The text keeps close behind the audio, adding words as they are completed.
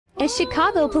A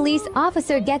Chicago police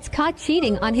officer gets caught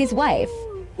cheating on his wife.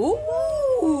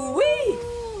 Ooh-wee.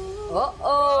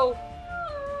 Uh-oh.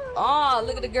 Oh,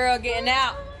 look at the girl getting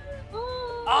out.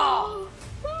 Oh.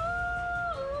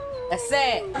 That's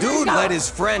sad. Dude let his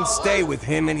friend stay with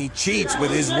him and he cheats with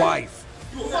his wife.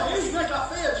 What? I let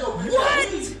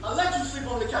you sleep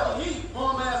on the couch.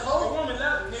 Bum asshole. Woman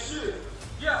laughing and shit.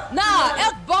 Yeah. Nah,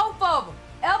 F both of them.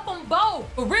 F them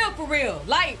both. For real, for real.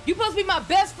 Like, you supposed to be my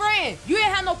best friend. You ain't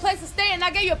have no place to stay and I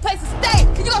gave you a place to stay.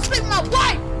 Cause you gonna sleep with my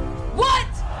wife. What?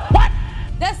 What?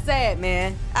 That's sad,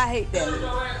 man. I hate that.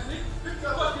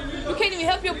 You can't even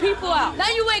help your people out. Now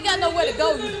you ain't got nowhere to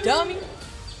go, you dummy.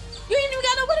 You ain't even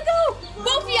got nowhere to go.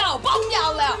 Both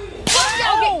y'all out. Both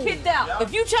y'all get kicked out.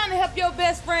 If you trying to help your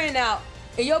best friend out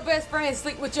and your best friend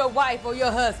sleep with your wife or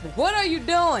your husband, what are you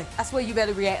doing? I swear you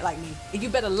better react like me. And you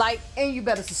better like and you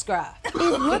better subscribe. Is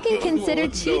looking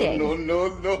considered cheating? No.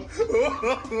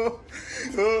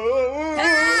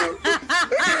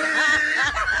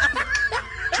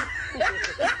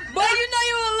 Boy, you know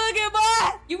you wanna look at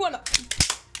boy. You wanna.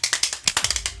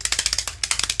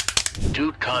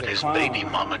 Dude caught his baby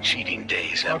mama cheating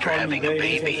days after having a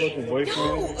baby. You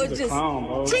just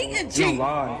cheating. You don't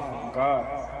lie. Oh, God.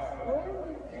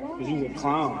 Cause he's a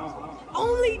clown.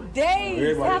 Only days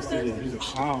Everybody after. said he's a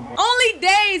clown. Bro. Only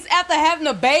days after having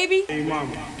a baby. Hey,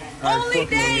 mama. Only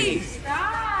days.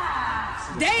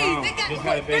 Days. They got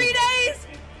what, 3 days?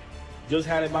 Just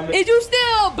had it by me. Is you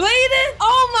still bleeding?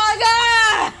 Oh my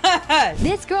God!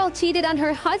 This girl cheated on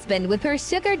her husband with her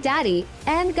sugar daddy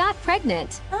and got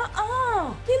pregnant.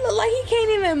 He look like he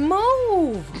can't even move.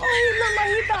 Oh, he look like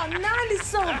he about 90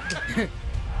 something.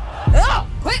 Oh,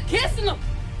 quit kissing him.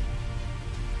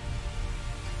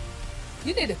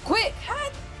 You need to quit.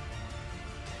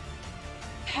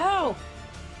 How?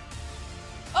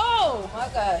 Oh my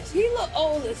gosh, he look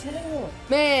old as hell.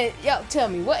 Man, yo, tell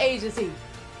me, what age is he?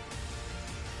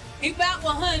 He about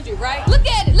 100, right? Look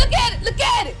at it, look at it, look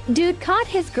at it! Dude caught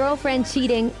his girlfriend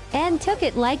cheating and took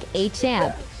it like a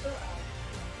champ.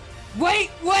 Wait!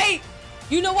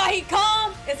 You know why he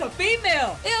calm? It's a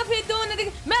female. He up here doing it.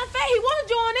 Matter of fact, he wanna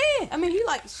join in. I mean, he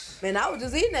like, man, I was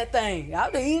just eating that thing. I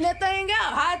was just eating that thing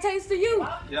out. How it tastes to you?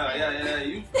 Yeah.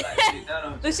 You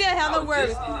Let's share how no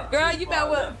worries. Girl, you better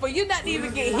what? For you not to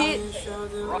even get hit,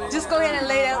 just go ahead and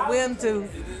lay that with him too.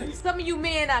 Some of you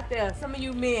men out there,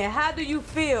 how do you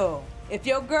feel if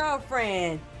your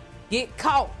girlfriend get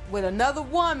caught with another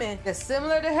woman that's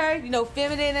similar to her, you know,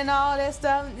 feminine and all that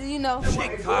stuff, you know? She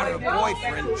caught her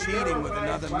boyfriend cheating with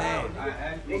another man.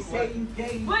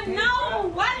 But no,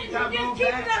 why didn't you just keep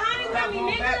it 100 with me,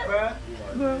 nigga?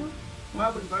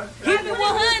 Keep it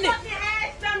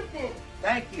 100.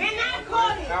 Thank you. And I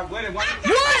caught it. What?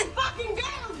 Fucking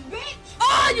girls, bitch.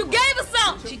 Oh, you gave her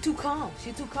something. She too calm.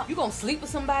 You gonna sleep with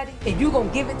somebody and you gonna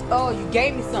give it, oh, you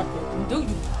gave me something. Do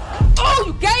you? Oh,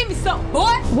 you gave me something,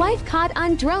 boy. Wife caught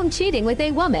on drone cheating with a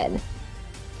woman.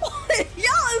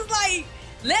 Y'all is like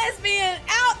lesbian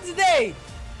out today.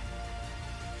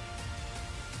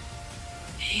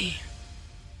 Damn.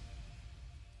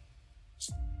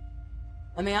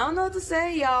 I mean, I don't know what to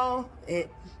say, y'all. It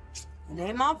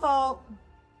ain't my fault.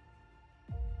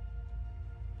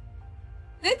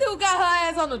 This dude got her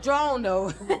ass on the drone,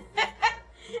 though.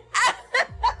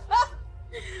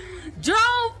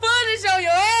 Drone footage on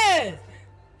your ass.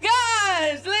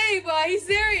 Gosh, leave, boy. He's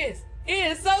serious. He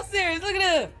is so serious. Look at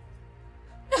him.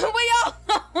 Where y'all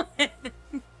going?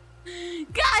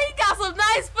 God, he got some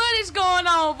nice footage going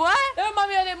on, boy. That remind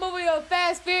me of that movie of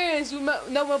Fast Furious. You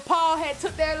know when Paul had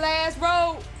took their last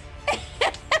road?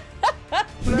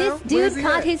 This dude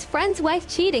caught his friend's wife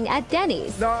cheating at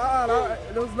Denny's. No,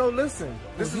 there was no listen.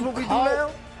 This is what we do now?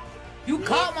 You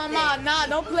caught my mom. Nah,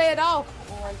 don't play it off.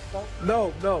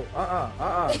 No.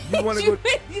 You want to go?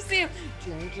 You see him?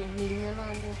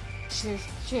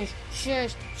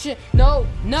 No.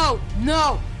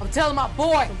 I'm telling my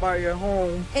boy. Somebody at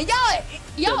home. And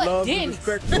y'all at Denny's.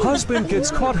 Husband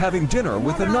gets caught having dinner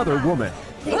with another woman.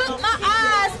 Put my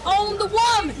eyes on the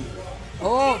woman.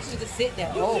 Oh, she just sit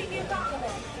there. Oh.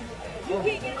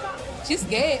 She's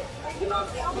scared.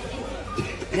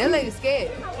 That lady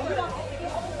scared.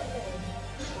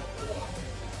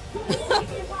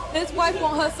 His wife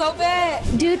want her so bad.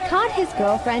 Dude caught his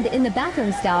girlfriend in the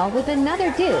bathroom stall with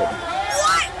another dude.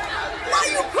 What? Why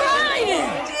you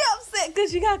crying? She upset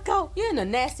because she got caught. You in a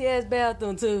nasty ass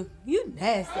bathroom too. You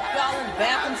nasty. Y'all in the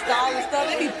bathroom stall and stuff.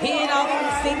 They be peeing all on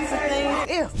the sinks and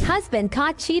things. Ew. Husband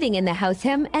caught cheating in the house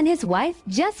him and his wife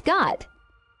just got.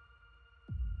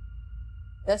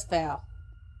 That's foul.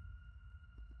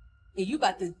 And you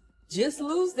about to just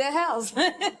lose that house.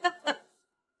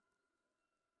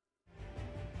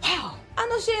 Wow. I I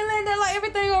know she ain't laying there like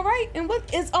everything all right. And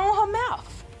what is on her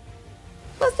mouth?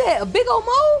 What's that? A big old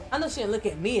mole? I know she didn't look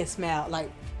at me and smile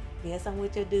like, yes, I'm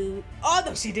with your dude. Oh,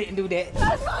 no, she didn't do that.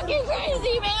 That's fucking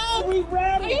crazy, man. We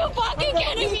ready. Are you fucking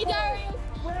kidding me, Darius?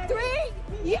 3?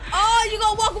 Yeah. Oh, you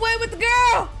gonna walk away with the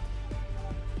girl?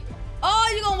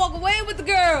 Oh, you gonna walk away with the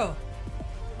girl?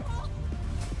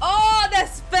 Oh,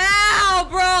 that's foul,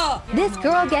 bro. This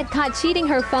girl get caught cheating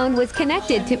her phone was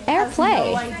connected to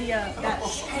AirPlay. No idea.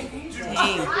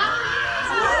 Dang.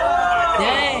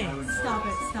 Dang. Stop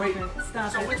it. Stop it.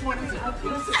 Stop it. Which one is it?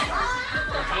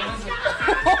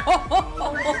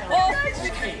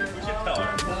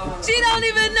 She don't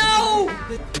even know.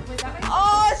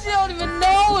 Oh, she don't even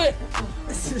know it.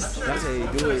 That's how you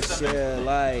do it, share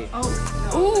like.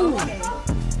 Ooh.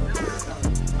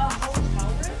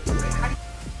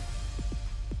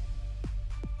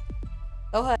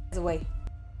 Throw her ass away.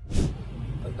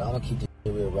 I'm gonna keep the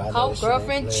shit real right. Oh,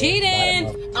 girlfriend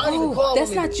cheating. Oh,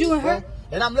 that's not you and her.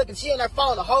 And I'm looking, she on her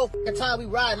phone the whole time we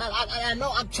riding. I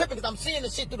know I'm tripping because I'm seeing the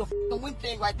shit through the wind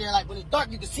thing right there. Like when it's dark,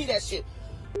 you can see that shit.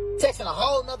 Texting a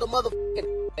whole nother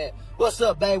motherfucking man. What's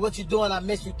up, babe? What you doing? I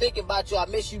miss you. Thinking about you. I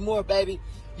miss you more, baby.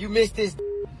 You miss this.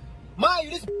 Mind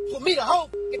you, this with me the whole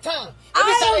time.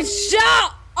 I am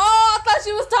shocked. Oh, I thought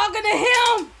she was talking to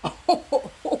him.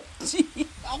 Oh, gee.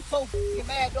 I'm so fucking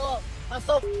mad, dog. I'm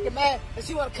so fucking mad. And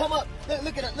she wanna come up.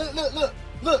 Look at her.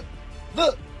 Look.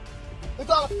 Look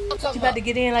all the I'm talking She about to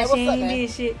get in like hey, she ain't did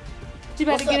shit. She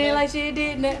about to get in like she ain't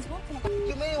did nothing.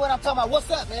 You mean what I'm talking about? What's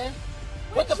up, man?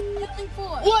 What the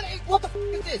What the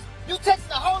is this? You texting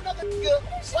a whole nother nigga.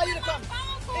 Why you to come? It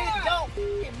don't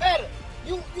fucking matter.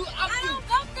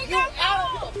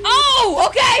 Oh,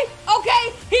 okay.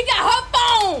 He got her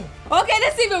phone. Okay,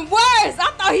 that's even worse.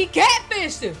 I thought he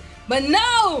catfished her. But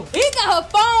no, he got her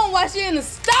phone while she in the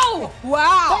store.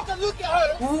 Wow. Take a look at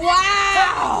her.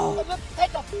 Wow.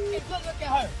 Take a good look at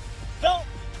her. Don't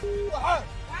with her.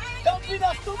 Don't be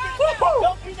no stupid.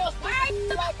 Don't be no stupid. Why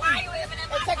are you living in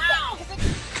my house?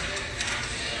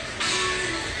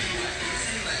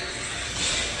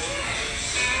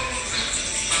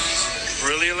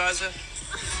 Really, Eliza?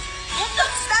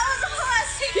 That was a plus.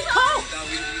 You cold.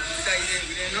 We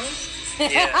didn't know?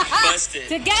 Yeah, busted.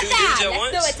 Together. Let's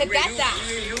do it together.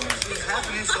 What's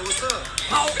happening? So what's up?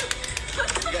 Cold.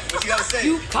 What you gotta say?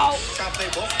 You cold. Trying to play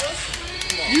both of us?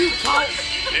 Come on. You cold.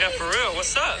 Yeah, for real.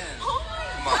 What's up? Come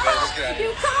on, baby. Let's get out of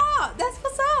You here. cold. That's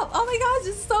what's up. Oh my gosh,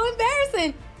 this is so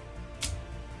embarrassing.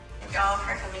 Y'all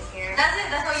for coming here. That's it.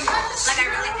 That's what you want. Like, I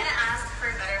really couldn't ask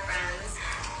for better friends.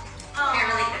 I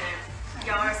really couldn't.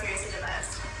 Y'all are seriously the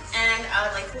best. And I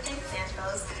would like to thank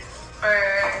Santos for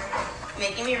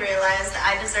making me realize that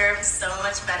I deserve so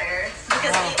much better.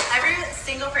 Because every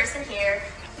single person here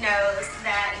knows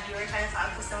that you were trying to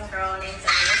talk to some girl named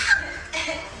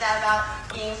Denise that about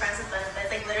being friends with benefits.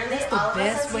 Like, literally, all of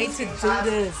us have seen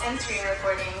screenshots and screen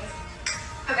recordings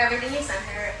of everything you sent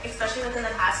her, especially within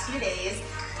the past few days,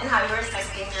 and how you were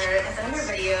texting her and sending her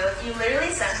videos. You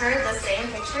literally sent her the same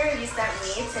picture you sent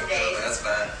me today. That's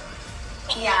bad.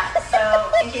 Yeah, so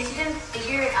in case you didn't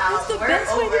figure it out, That's the we're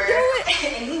best way over. to do it.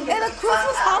 And you can And a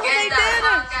Christmas holiday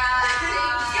dinner.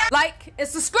 Like and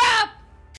subscribe.